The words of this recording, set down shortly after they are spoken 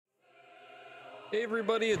Hey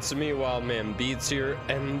everybody, it's me, Wildman Beats here,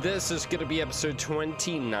 and this is gonna be episode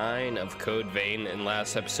 29 of Code Vein. In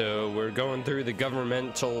last episode, we're going through the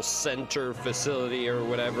governmental center facility or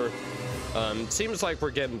whatever. Seems like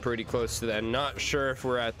we're getting pretty close to that. Not sure if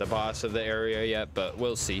we're at the boss of the area yet, but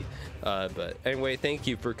we'll see. But anyway, thank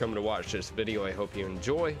you for coming to watch this video. I hope you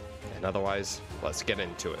enjoy, and otherwise, let's get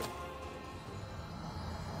into it.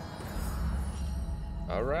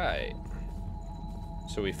 All right.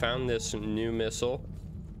 So we found this new missile,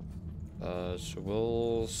 so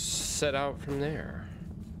we'll set out from there.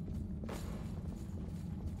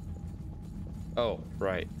 Oh,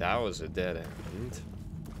 right, that was a dead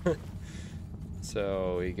end.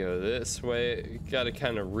 So we go this way. We gotta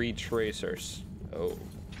kind of retrace our... Oh.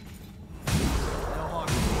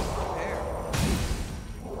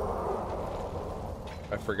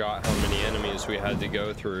 I forgot how many enemies we had to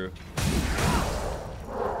go through.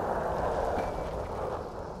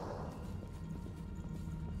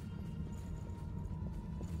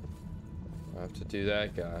 To do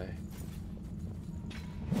that guy.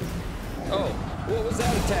 Oh, what was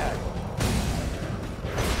that attack?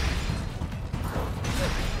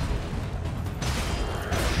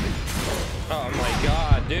 Oh my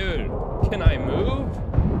god, dude. Can I move?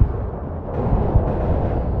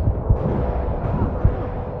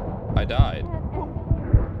 I died.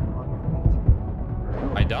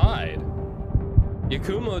 I died.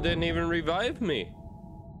 Yakumo didn't even revive me.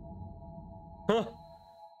 Huh.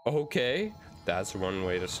 Okay. That's one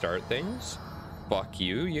way to start things. Fuck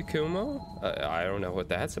you, Yakumo. I don't know what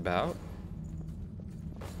that's about.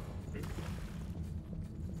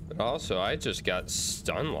 But also, I just got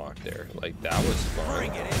stun locked there. Like, that was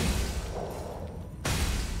fun.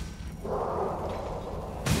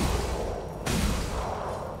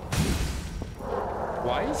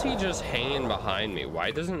 Why is he just hanging behind me?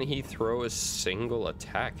 Why doesn't he throw a single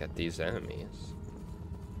attack at these enemies?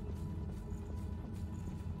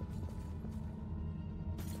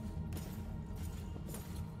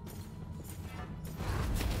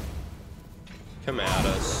 Come at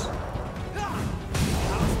us.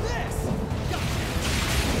 How's this?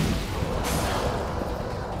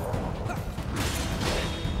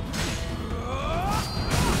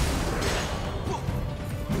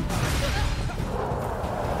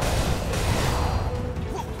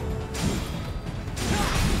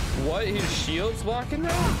 What? His shield's blocking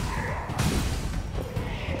that?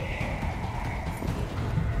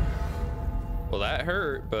 Well, that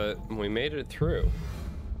hurt, but we made it through.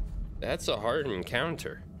 That's a hard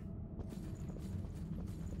encounter.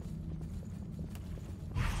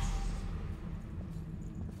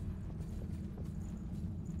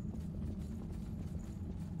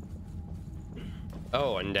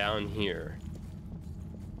 Oh, and down here.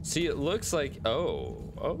 See, it looks like...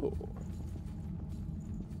 Oh.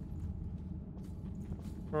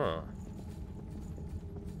 Huh.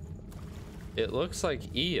 It looks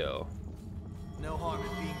like EO. No harm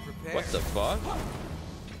in being prepared. What the fuck?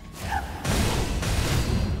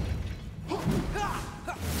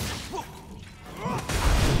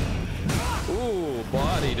 Ooh,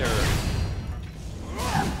 bodied her.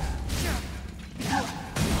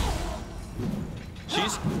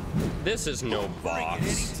 This is no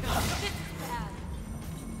boss.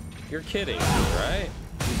 You're kidding me, right?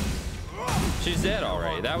 She's dead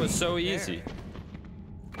already. That was so easy.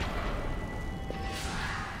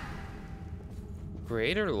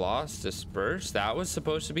 Greater loss dispersed? That was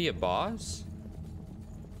supposed to be a boss?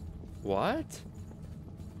 What?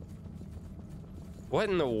 What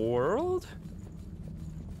in the world?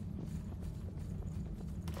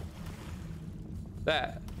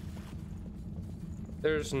 That...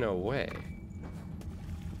 There's no way.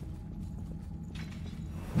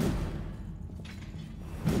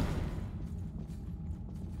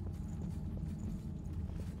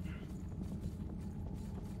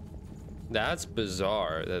 That's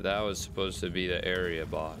bizarre that that was supposed to be the area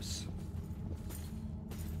boss.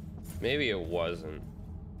 Maybe it wasn't.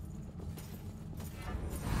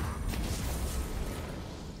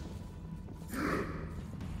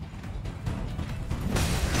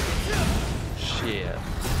 Shit.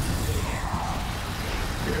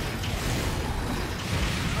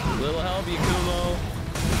 Little help, Yakumo.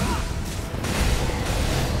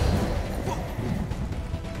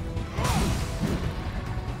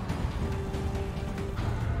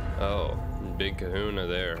 Oh, big kahuna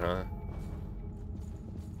there, huh?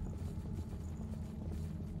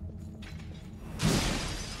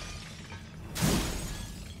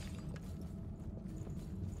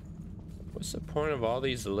 What's the point of all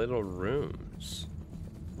these little rooms?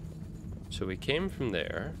 So we came from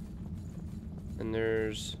there, and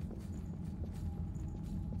there's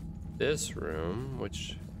this room,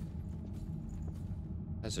 which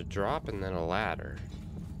has a drop and then a ladder.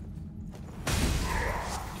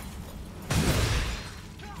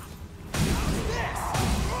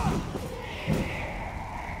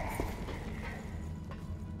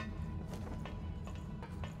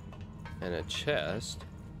 And a chest.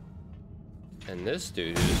 And this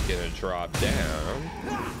dude is gonna drop down.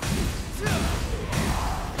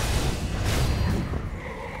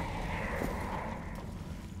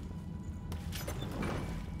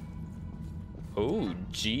 Oh,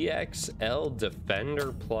 GXL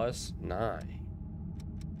Defender +9.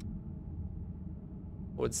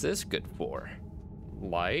 What's this good for?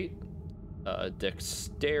 Light?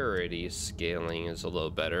 Dexterity scaling is a little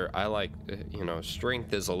better. I like, you know,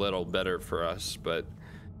 strength is a little better for us, but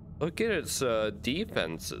look at its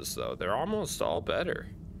defenses though. They're almost all better.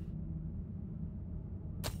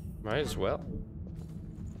 Might as well.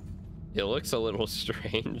 It looks a little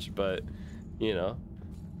strange, but you know.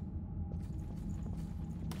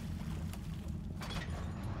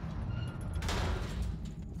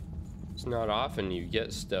 It's not often you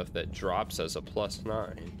get stuff that drops as a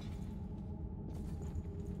 +9.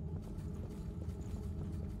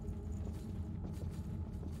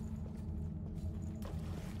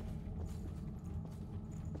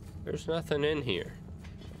 There's nothing in here.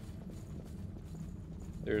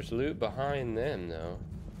 There's loot behind them, though.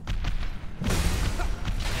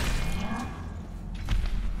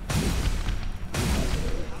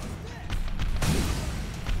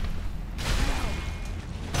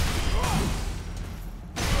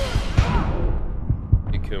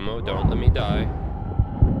 Ikumo, don't let me die.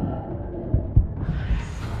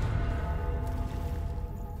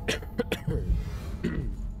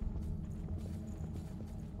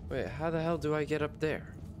 Wait, how the hell do I get up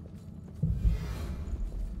there?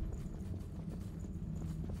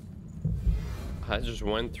 I just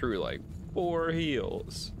went through like 4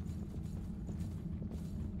 heals.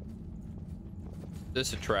 This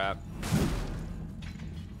is a trap.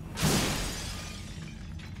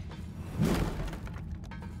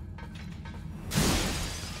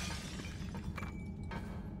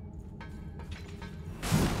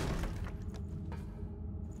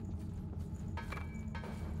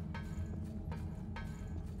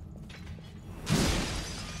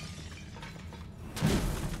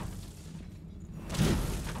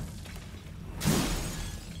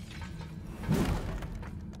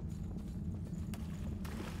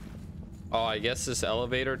 Oh, I guess this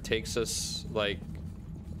elevator takes us like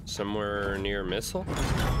somewhere near Missile.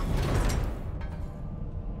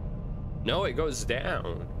 No, it goes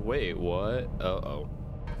down. Wait, what? Uh-oh.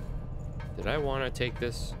 Did I want to take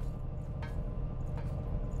this?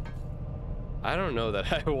 I don't know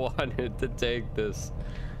that I wanted to take this.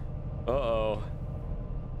 Uh-oh.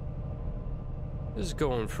 This is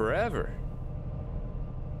going forever.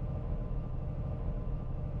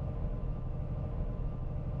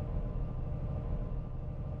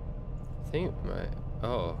 I think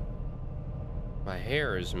my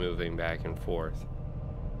hair is moving back and forth.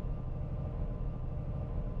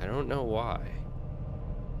 I don't know why.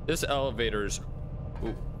 This elevator's,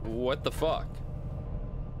 what the fuck?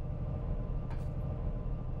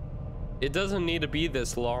 It doesn't need to be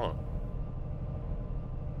this long.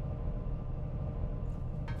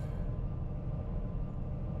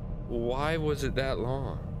 Why was it that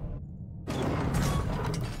long?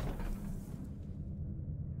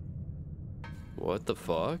 What the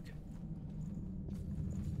fuck?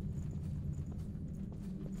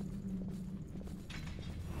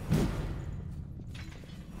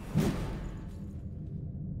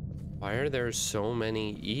 Why are there so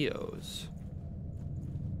many EOs?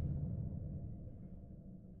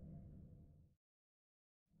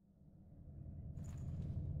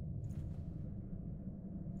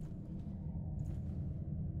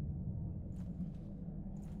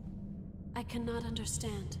 I cannot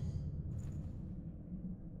understand.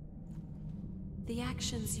 The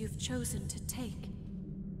actions you've chosen to take,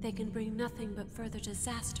 they can bring nothing but further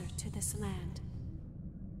disaster to this land.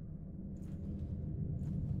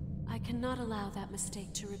 I cannot allow that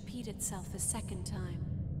mistake to repeat itself a second time.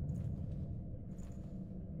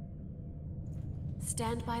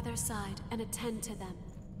 Stand by their side and attend to them.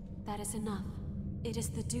 That is enough. It is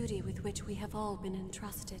the duty with which we have all been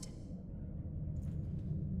entrusted.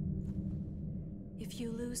 If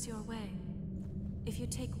you lose your way, if you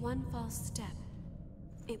take one false step,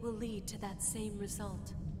 it will lead to that same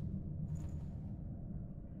result.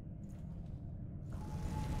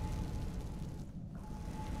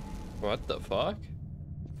 What the fuck?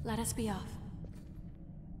 Let us be off.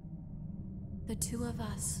 The two of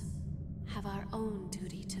us have our own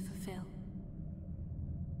duty to fulfill.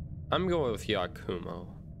 I'm going with Yakumo.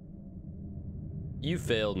 You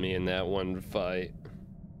failed me in that one fight.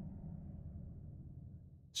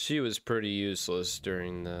 She was pretty useless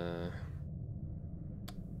during the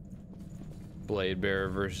Blade Bearer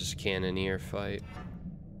versus Cannoneer fight.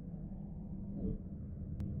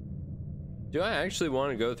 Do I actually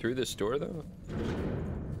want to go through this door though?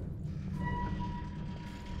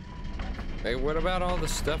 Hey, what about all the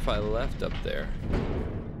stuff I left up there?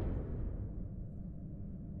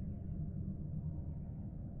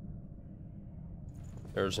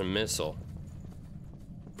 There's a missile.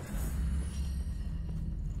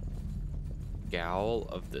 Gaol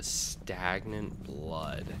of the Stagnant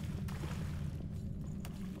Blood.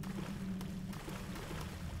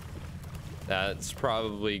 That's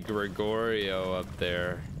probably Gregorio up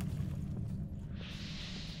there.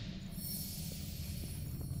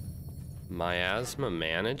 Miasma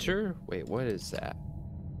Manager? Wait, what is that?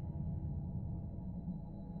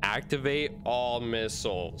 Activate all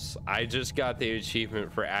missiles. I just got the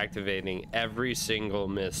achievement for activating every single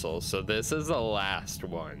missile, so this is the last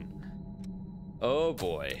one. Oh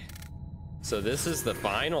boy. So this is the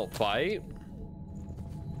final fight?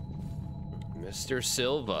 Mr.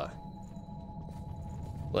 Silva.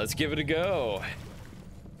 Let's give it a go.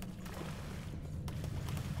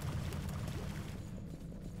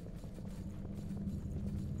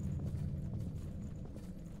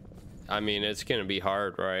 I mean, it's gonna be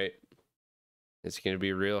hard, right? It's gonna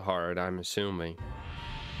be real hard, I'm assuming.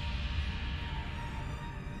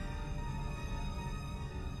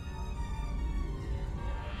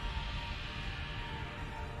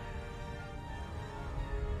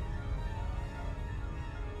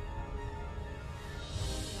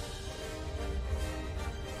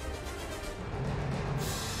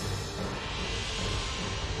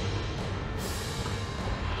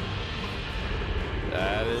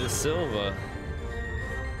 That is Silva.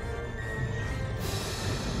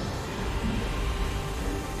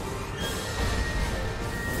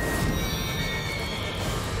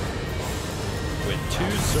 With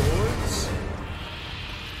 2 swords?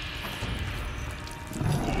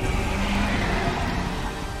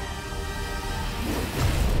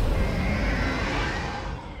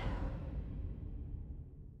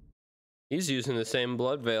 He's using the same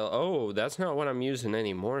blood veil. Oh, that's not what I'm using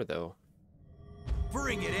anymore, though.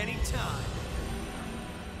 Bring it anytime.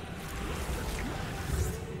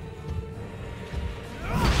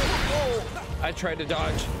 Oh, I tried to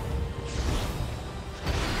dodge.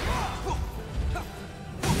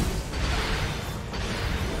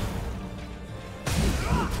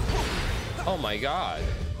 Oh my god.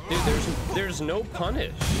 Dude, there's no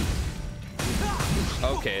punish.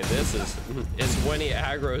 Okay, this is when he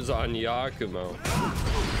aggro's on Yakumo.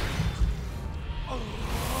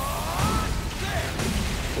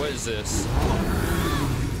 What is this?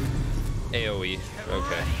 AoE.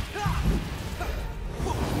 Okay.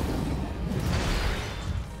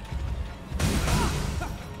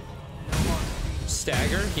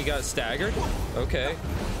 Stagger? He got staggered? Okay.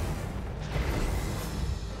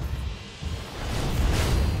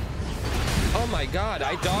 Oh my god,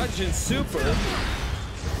 I dodged in super.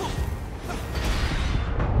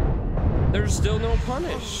 There's still no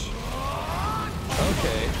punish.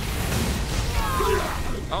 Okay.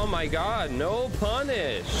 Oh my god, no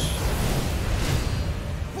punish.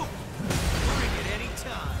 Bring it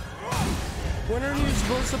anytime. When are you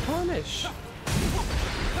supposed to punish?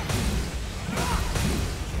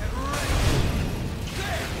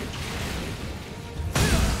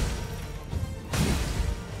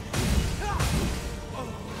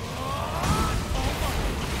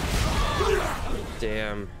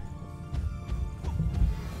 Damn.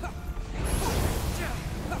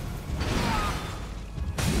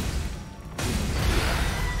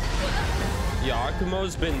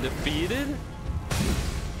 Yakumo's been defeated?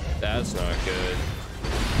 That's not good.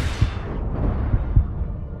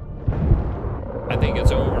 I think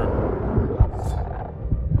it's over.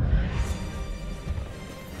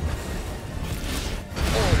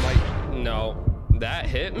 Oh my, no. That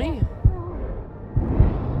hit me?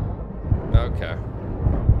 Okay.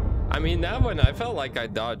 I mean, that one, I felt like I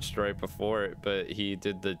dodged right before it, but he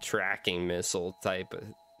did the tracking missile type of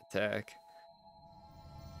attack.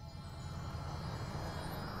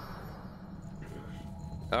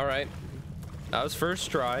 All right, that was first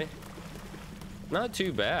try. Not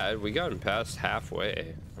too bad. We got him past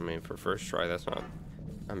halfway. I mean, for first try, that's not,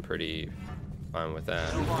 I'm pretty fine with that.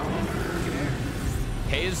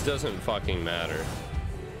 Haze doesn't fucking matter.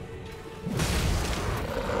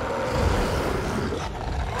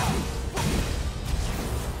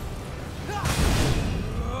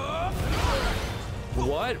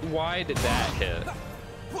 What? Why did that hit?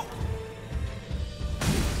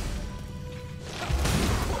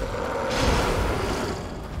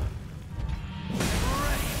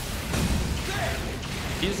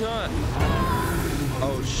 He's not.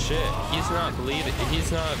 Oh shit. He's not bleeding.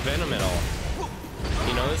 He's not venom at all.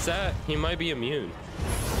 You notice that? He might be immune.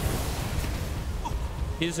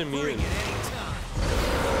 He's immune.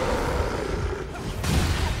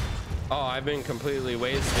 Oh, I've been completely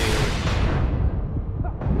wasting.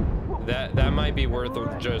 That might be worth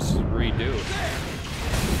of just redo.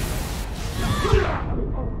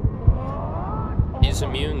 He's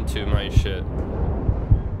immune to my shit.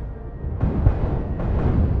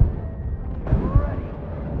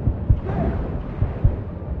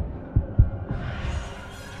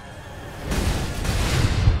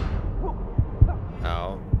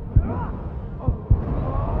 Ow.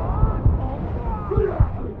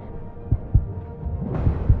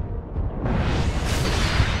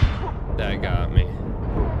 That got me.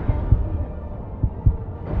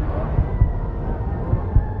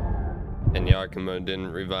 And Yakumo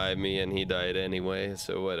didn't revive me and he died anyway,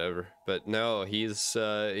 so whatever. But no, he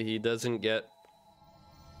doesn't get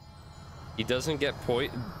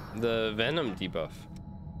the venom debuff.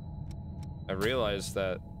 I realized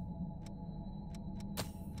that.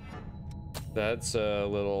 That's a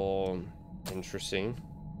little interesting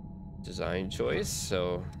design choice,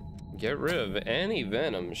 so get rid of any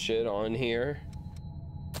venom shit on here.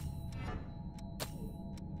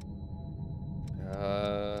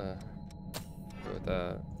 Go with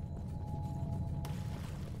that.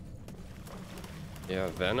 Yeah,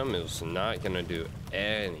 venom is not gonna do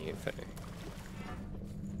anything.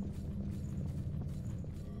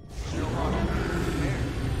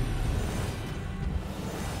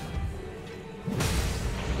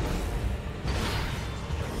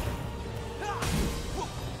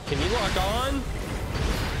 Can you lock on?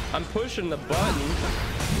 I'm pushing the button.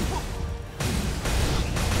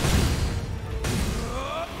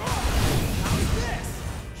 How's this?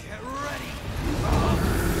 Get ready.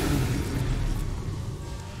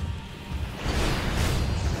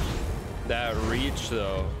 That reach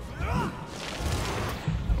though.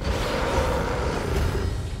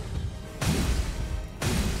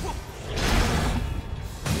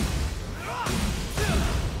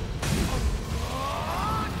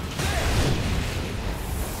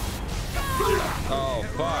 Oh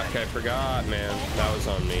fuck, I forgot, man. That was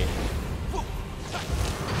on me.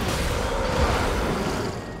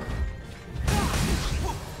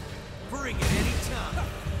 Bring it anytime.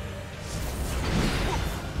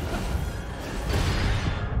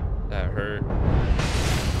 That hurt.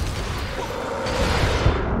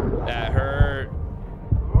 That hurt.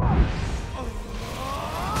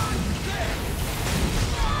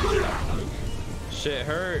 Shit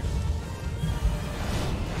hurt.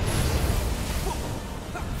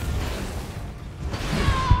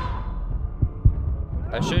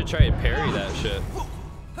 I should try to parry that shit.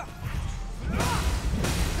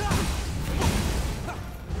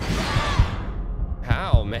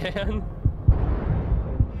 How, man?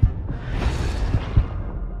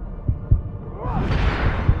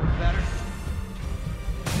 Better.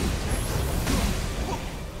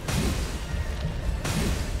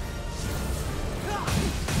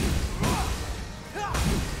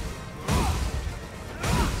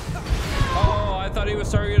 Oh, I thought he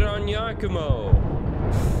was targeted on Yakumo.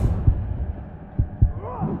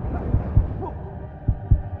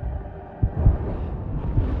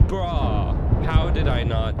 Bruh, how did I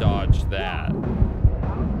not dodge that?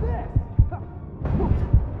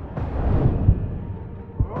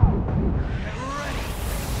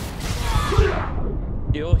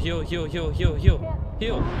 Heal, heal, heal, heal, heal, heal,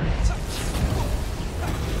 heal.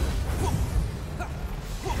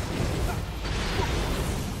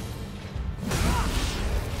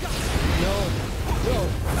 No, no.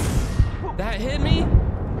 That hit me?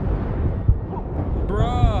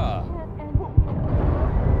 Bruh.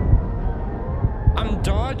 I'm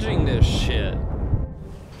dodging this shit.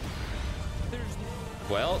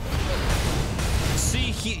 Well,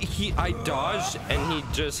 see, I dodged and he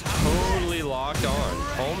just totally locked on.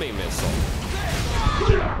 Homing missile.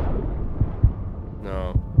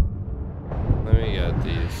 No. Let me get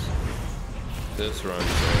these. This runs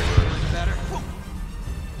over. Better.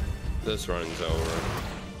 This runs over.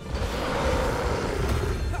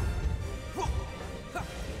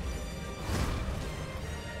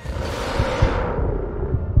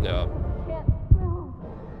 Yep.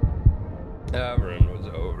 That run was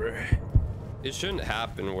over. It shouldn't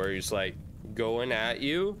happen where he's like going at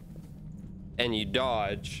you and you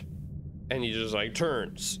dodge and he just like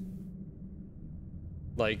turns.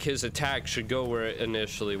 Like his attack should go where it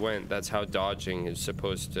initially went. That's how dodging is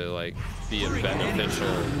supposed to like be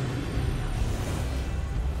beneficial.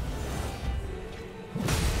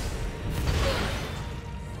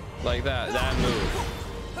 Like that move.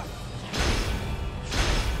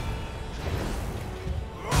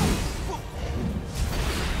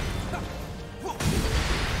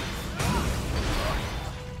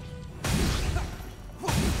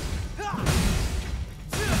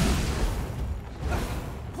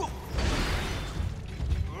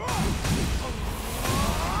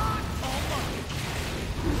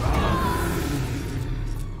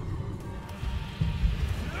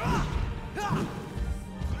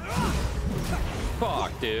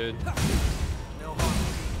 dude. No harm.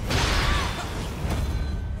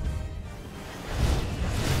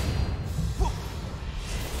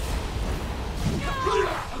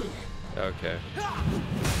 Okay. Get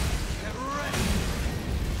ready.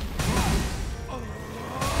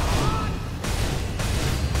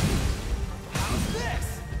 How's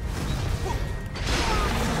this?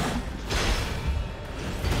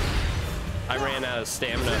 I ran out of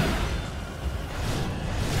stamina.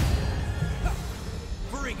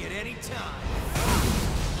 Bring it anytime.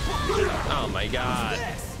 Oh my god.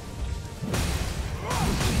 This.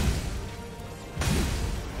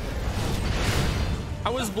 I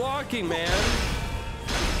was blocking, man.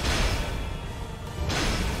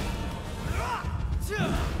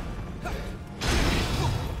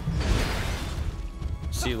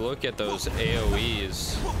 See, look at those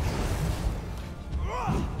AoEs.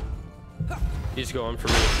 He's going for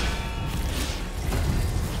me.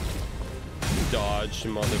 Dodged,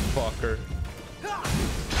 motherfucker.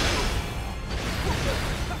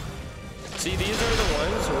 See, these are the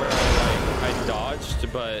ones where I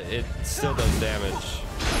dodged, but it still does damage.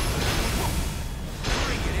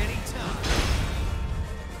 Bring it anytime.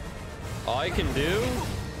 All I can do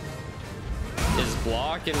is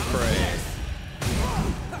block and pray.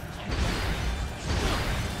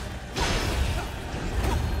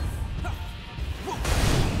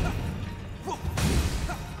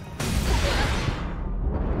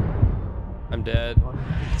 I'm dead.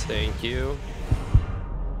 Thank you.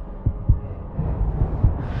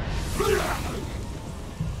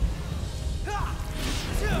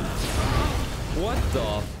 What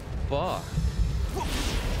the fuck?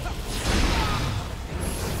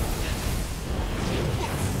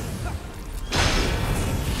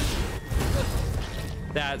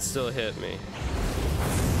 That still hit me.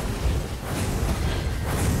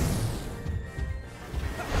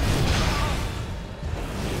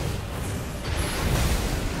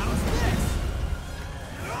 How's this?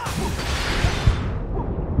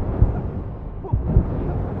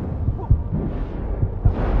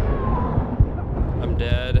 I'm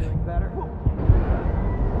dead. Better.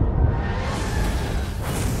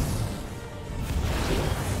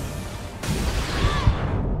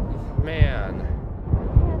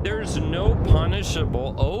 Man, there's no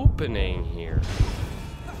punishable opening here.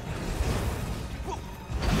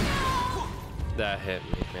 That hit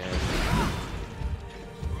me, man.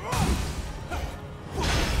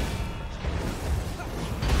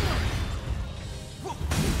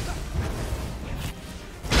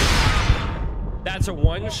 That's a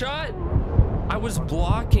one shot? I was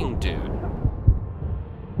blocking, dude.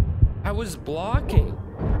 I was blocking.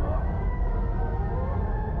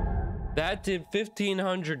 That did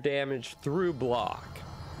 1500 damage through block.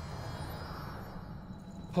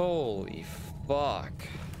 Holy fuck.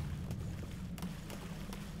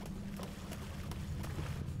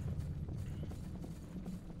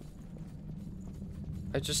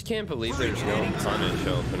 I just can't believe there's no punish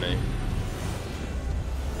opening.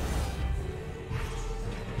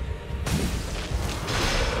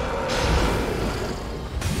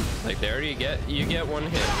 Like there you get one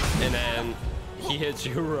hit and then he hits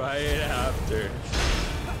you right after.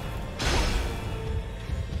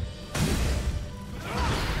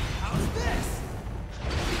 How's this?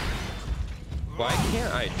 Why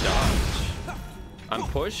can't I dodge? I'm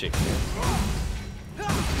pushing. Get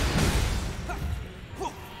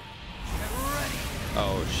ready.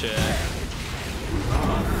 Oh shit.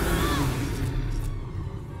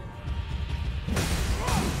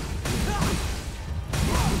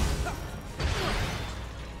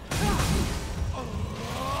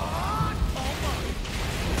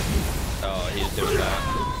 Oh, he's doing that.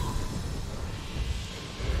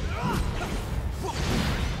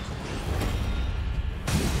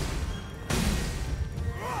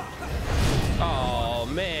 Oh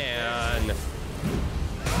man.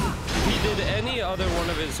 He did any other one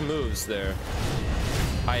of his moves there,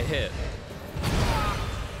 I hit.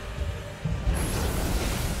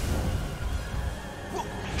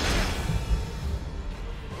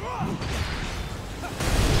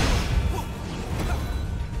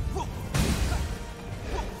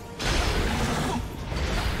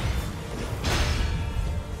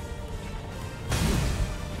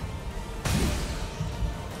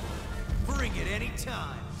 Bring it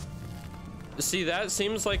anytime. See, that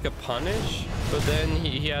seems like a punish, but then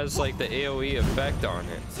he has like the AoE effect on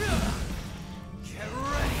it. Get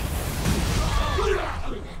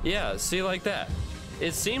ready. Yeah, see, like that.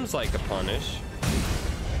 It seems like a punish,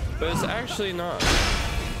 but it's actually not.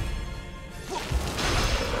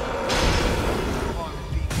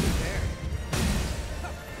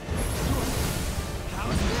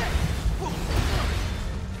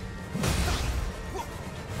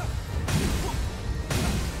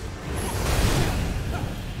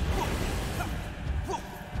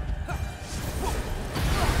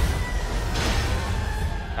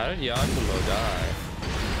 did Yakumo die?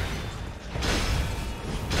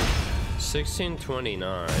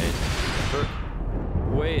 1629.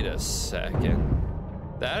 Wait a second.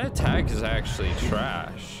 That attack is actually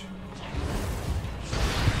trash.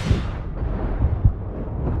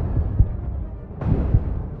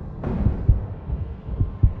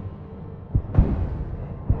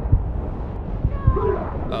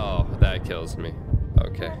 Oh, that kills me.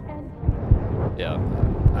 Okay. Yeah,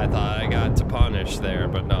 I thought I got to punish there,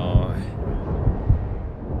 but no.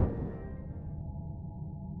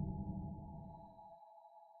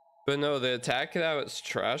 But no, the attack that was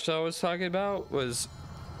trash that I was talking about was,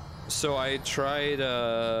 so I tried,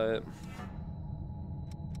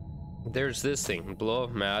 there's this thing, Blow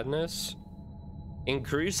of Madness.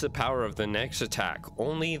 Increase the power of the next attack,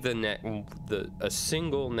 only a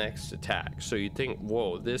single next attack. So you think,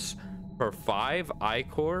 whoa, this for 5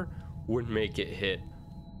 I-core would make it hit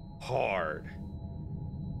hard.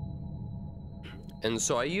 And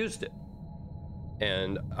so I used it,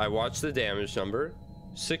 and I watched the damage number,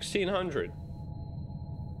 1600.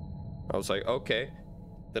 I was like, okay.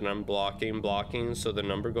 Then I'm blocking, so the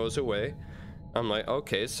number goes away. I'm like,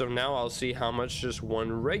 okay, so now I'll see how much just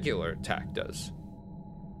one regular attack does.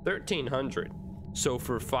 1300. So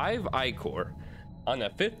for 5 I-core on a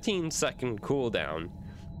 15-second cooldown,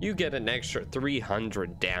 you get an extra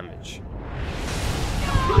 300 damage.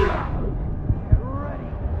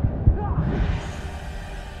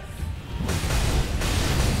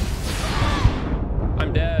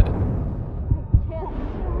 I'm dead.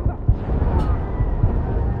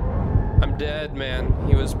 I'm dead, man.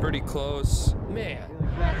 He was pretty close. Man.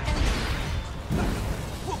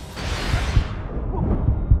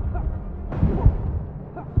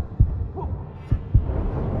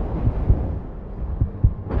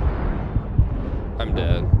 I'm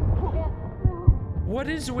dead. What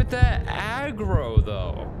is with that aggro,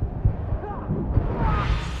 though?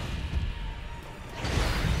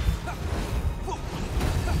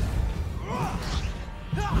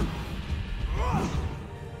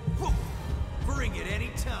 Bring it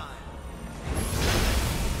anytime.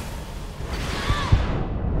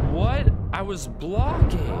 What? I was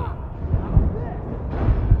blocking.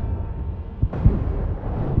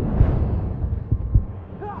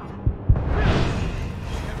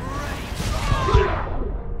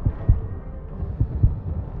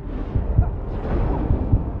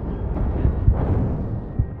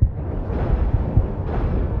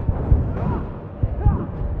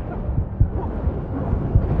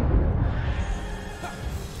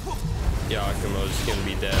 Yakumo's gonna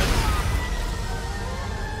be dead.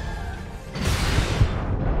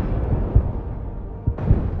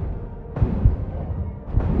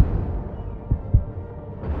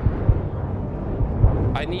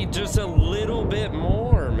 I need just a little bit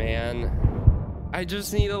more, man. I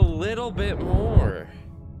just need a little bit more.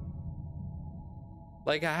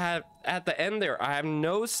 Like, I have, at the end there, I have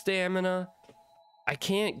no stamina. I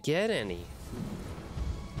can't get any.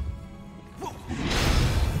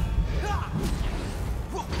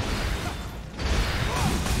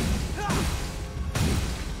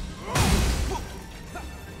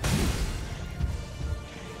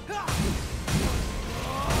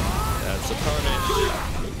 That's a punish.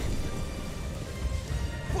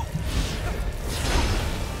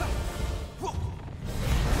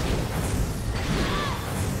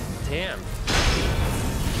 Damn.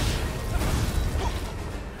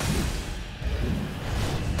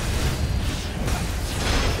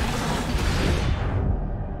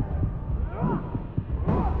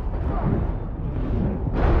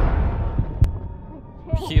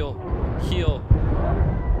 Heal. Heal.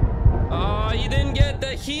 Oh, you didn't get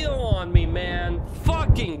the heal on me, man.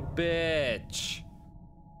 Fucking bitch.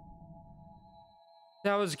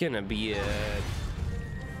 That was gonna be it.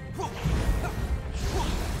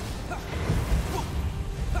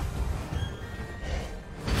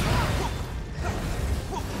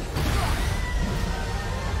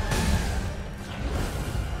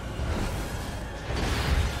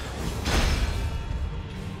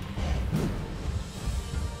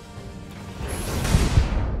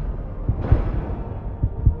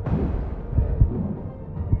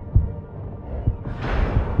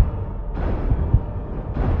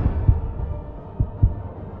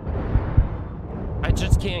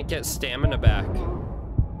 Can't get stamina back.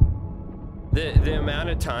 The amount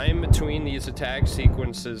of time between these attack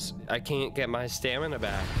sequences, I can't get my stamina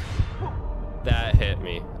back. That hit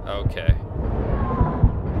me. Okay.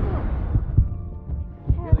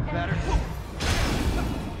 Feeling better?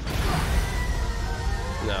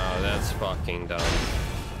 No, that's fucking dumb.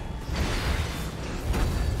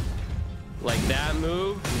 Like that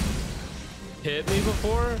move hit me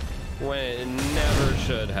before when it never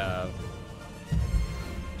should have.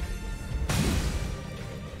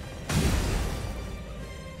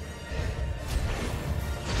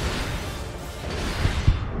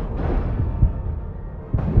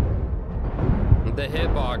 The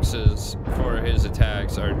hitboxes for his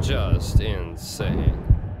attacks are just insane.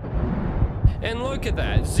 And look at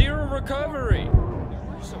that, 0 recovery. There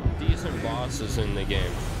were some decent bosses in the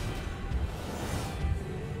game.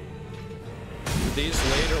 These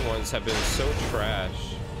later ones have been so trash.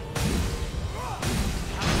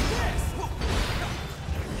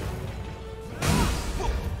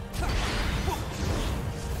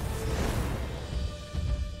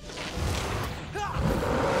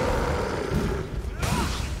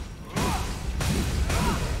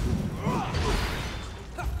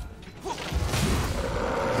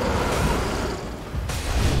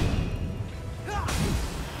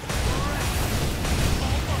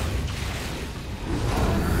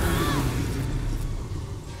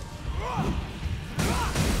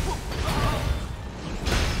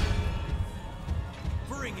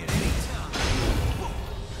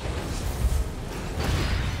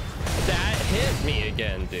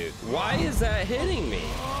 Dude, why is that hitting me?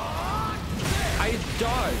 I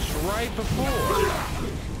dodged right before.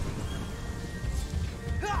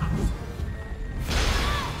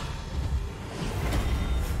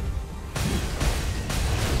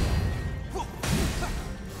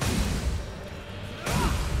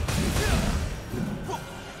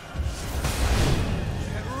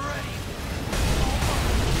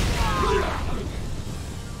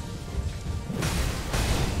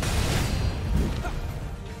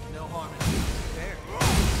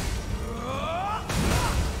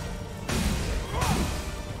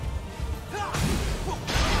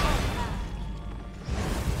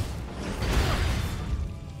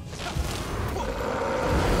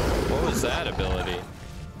 That ability.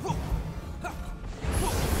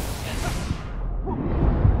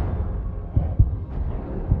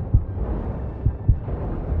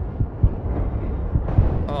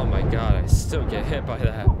 Oh my god, I still get hit by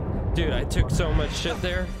that. Dude, I took so much shit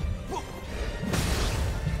there.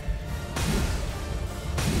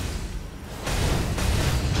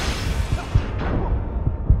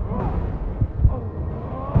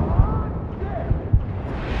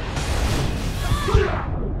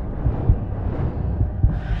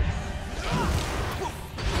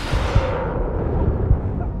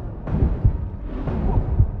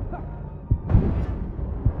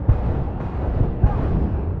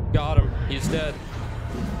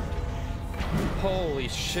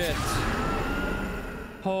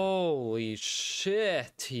 Holy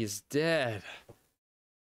shit, he's dead.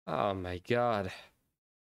 Oh my god.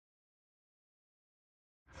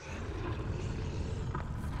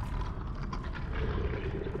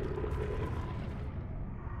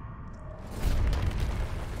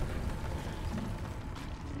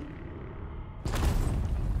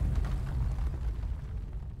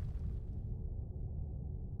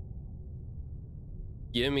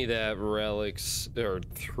 Give me that relics, or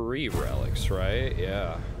 3 relics, right?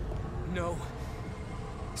 Yeah. No.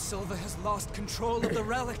 Silva has lost control of the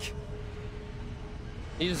relic.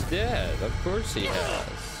 He's dead. Of course he has.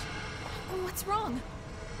 What's wrong?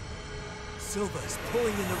 Silva is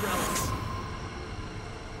pulling in the relics.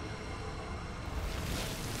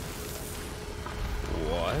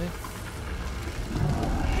 What?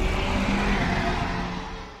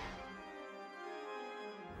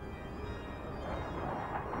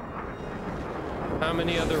 How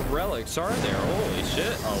many other relics are there? Holy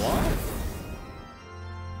shit, a lot.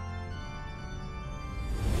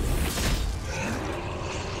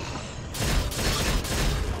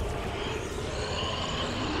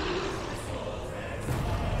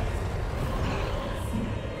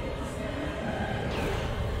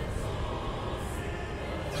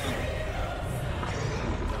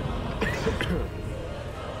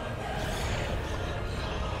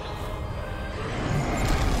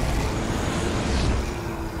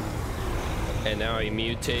 And now he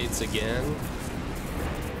mutates again.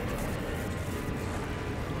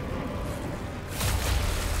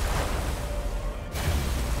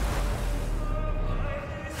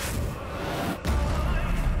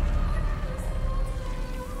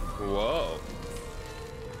 Whoa.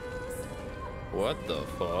 What the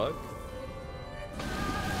fuck?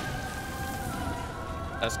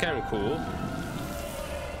 That's kind of cool.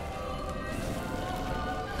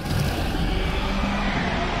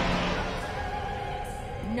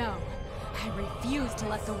 No, I refuse to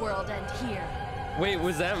let the world end here. Wait,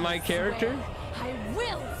 was that my character? I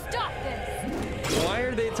will stop this! Why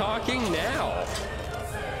are they talking now?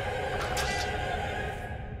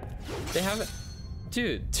 They haven't...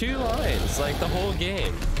 Dude, 2 lines, like the whole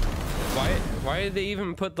game. Why did they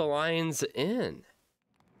even put the lines in?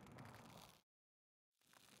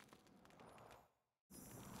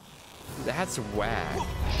 That's whack.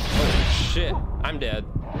 Oh shit, I'm dead.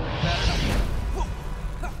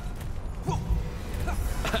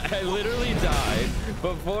 I literally died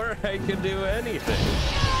before I could do anything.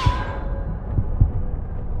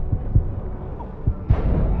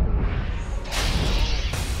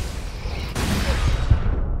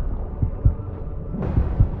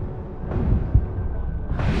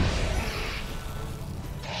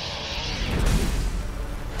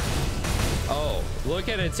 Oh, look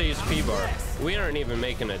at its HP bar. We aren't even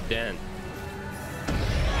making a dent.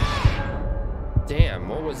 Damn,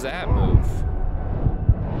 what was that move?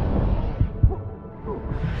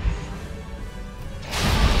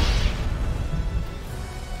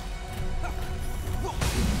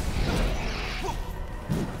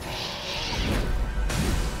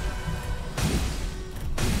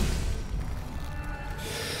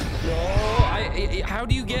 How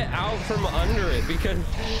do you get out from under it? Because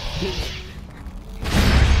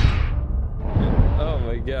oh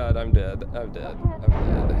my god, I'm dead. I'm dead.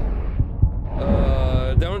 I'm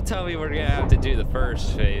dead. Don't tell me we're gonna have to do the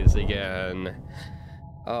first phase again.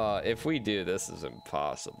 If we do, this is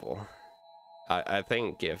impossible. I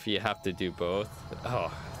think if you have to do both,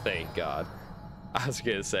 oh, thank God. I was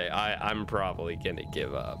gonna say, I'm probably gonna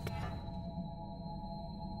give up.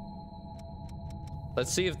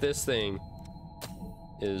 Let's see if this thing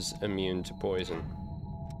is immune to poison.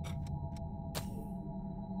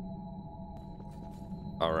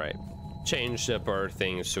 All right, changed up our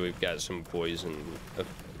things so we've got some poison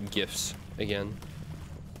gifts again.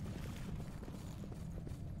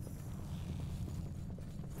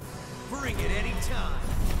 Bring it anytime.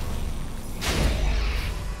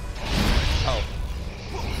 Oh.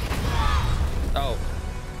 Oh.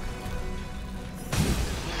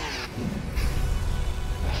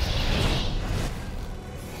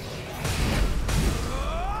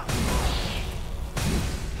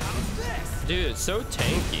 Dude, it's so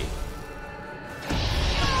tanky.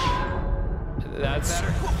 That's...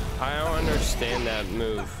 I don't understand that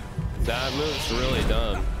move. That move's really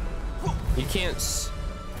dumb. You can't...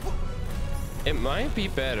 It might be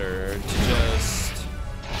better to just...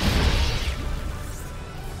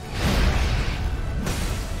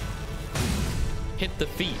 hit the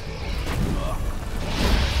feet.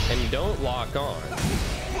 And don't lock on.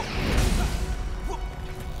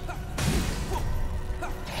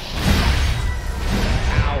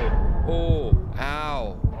 Oh,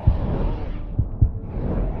 ow.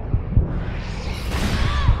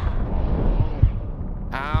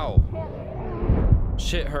 Ow.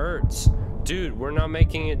 Shit hurts. Dude, we're not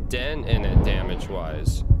making a dent in it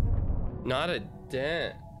damage-wise. Not a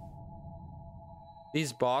dent.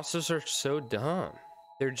 These bosses are so dumb.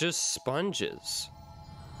 They're just sponges.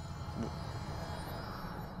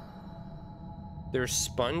 They're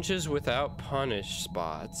sponges without punish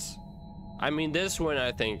spots. I mean, this one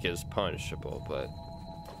I think is punishable, but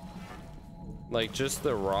like just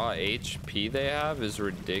the raw HP they have is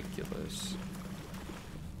ridiculous.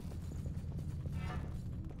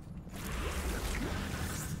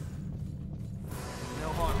 No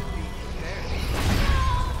harm in being prepared.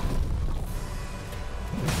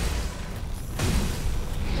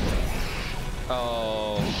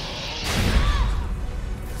 Oh.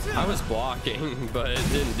 I was blocking, but it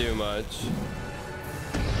didn't do much.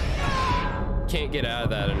 Can't get out of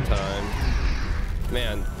that in time.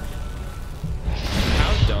 Man.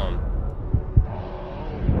 How dumb.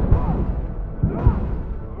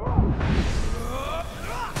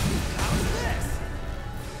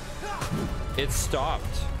 It stopped.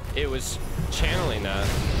 It was channeling that,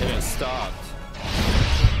 and it stopped.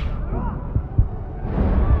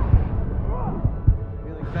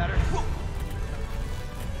 Feeling better?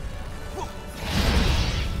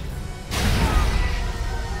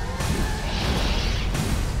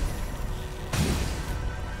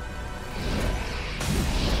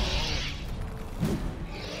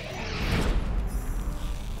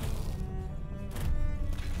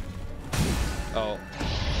 Oh.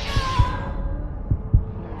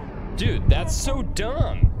 Dude, that's so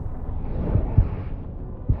dumb.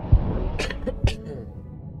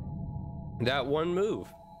 That one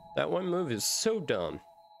move is so dumb.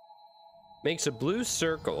 Makes a blue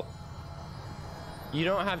circle. You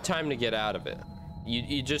don't have time to get out of it.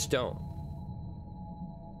 You just don't.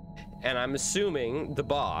 And I'm assuming the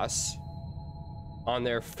boss on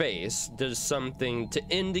their face does something to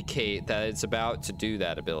indicate that it's about to do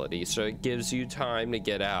that ability, so it gives you time to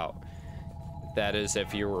get out. that is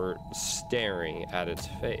if you were staring at its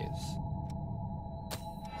face.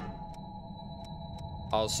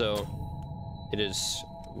 Also, it is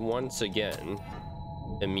once again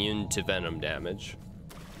immune to venom damage.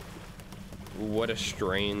 What a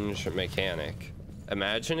strange mechanic.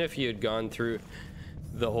 Imagine if you had gone through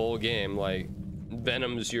the whole game like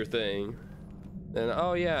venom's your thing, and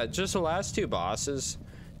oh yeah, just the last two bosses,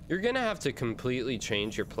 you're gonna have to completely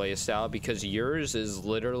change your playstyle because yours is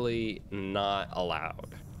literally not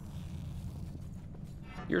allowed.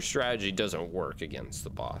 Your strategy doesn't work against the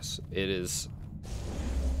boss. It is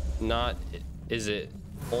not, is it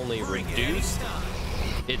only reduced?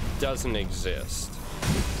 It doesn't exist.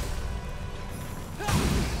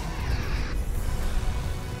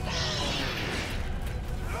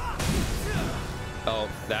 Oh,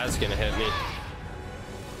 that's gonna hit me.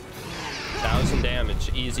 1000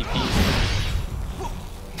 damage, easy peasy.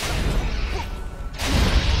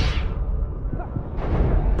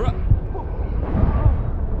 Bruh.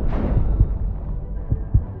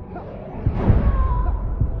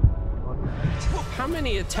 How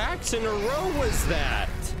many attacks in a row was that?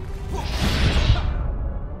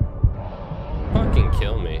 Fucking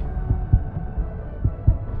kill me.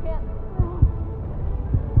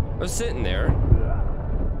 I was sitting there.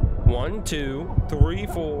 1, 2, 3,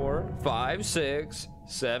 4, 5, 6,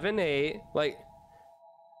 7, 8.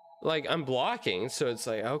 Like I'm blocking, so it's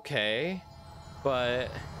like, okay, but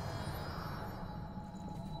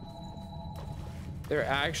there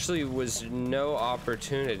actually was no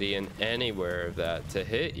opportunity in anywhere of that to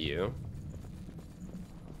hit you.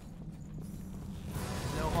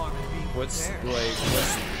 No harm in being What's prepared. like,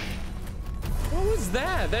 what was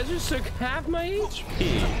that? That just took half my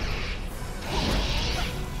HP.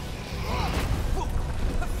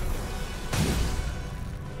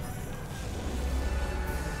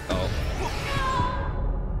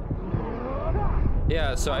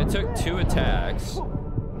 Yeah, so I took 2 attacks.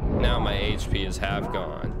 Now my HP is half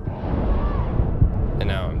gone. And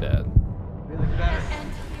now I'm dead. Feeling better.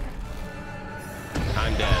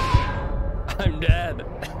 I'm dead. I'm dead.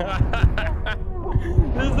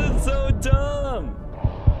 This is so dumb.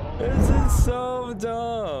 This is so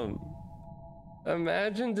dumb.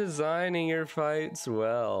 Imagine designing your fights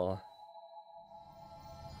well.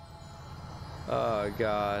 Oh,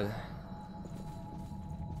 God.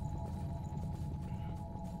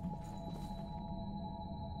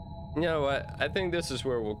 You know what? I think this is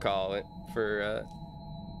where we'll call it for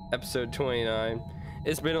episode 29.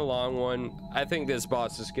 It's been a long one. I think this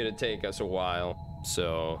boss is gonna take us a while.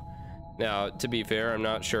 So now, to be fair, I'm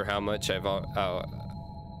not sure how much I'll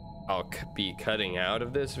be cutting out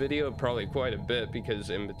of this video. Probably quite a bit, because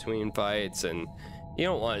in between fights, and you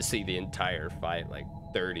don't want to see the entire fight like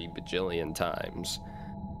 30 bajillion times.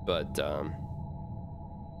 But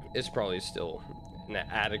it's probably still an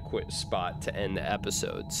adequate spot to end the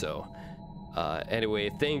episode. So anyway,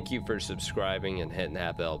 thank you for subscribing and hitting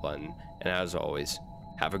that bell button, and as always,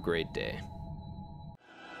 have a great day.